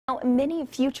Many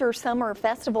future summer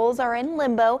festivals are in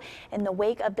limbo in the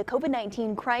wake of the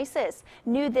COVID-19 crisis.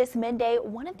 New this Monday,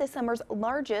 one of the summer's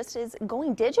largest is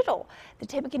going digital. The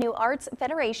Tippecanoe Arts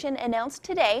Federation announced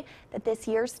today that this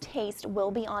year's Taste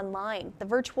will be online. The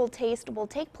Virtual Taste will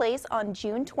take place on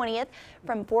June 20th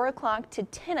from 4 o'clock to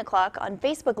 10 o'clock on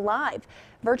Facebook Live.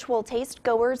 Virtual Taste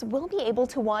goers will be able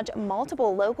to watch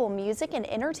multiple local music and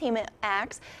entertainment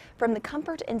acts from the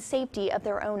comfort and safety of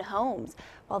their own homes.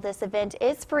 While this event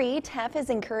is free, TAF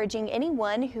is encouraging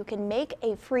anyone who can make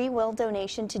a free will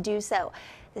donation to do so.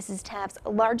 This is TAF's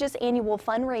largest annual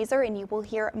fundraiser, and you will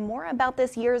hear more about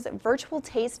this year's Virtual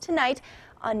Taste tonight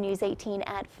on News 18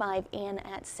 at 5 and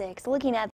at 6. Looking at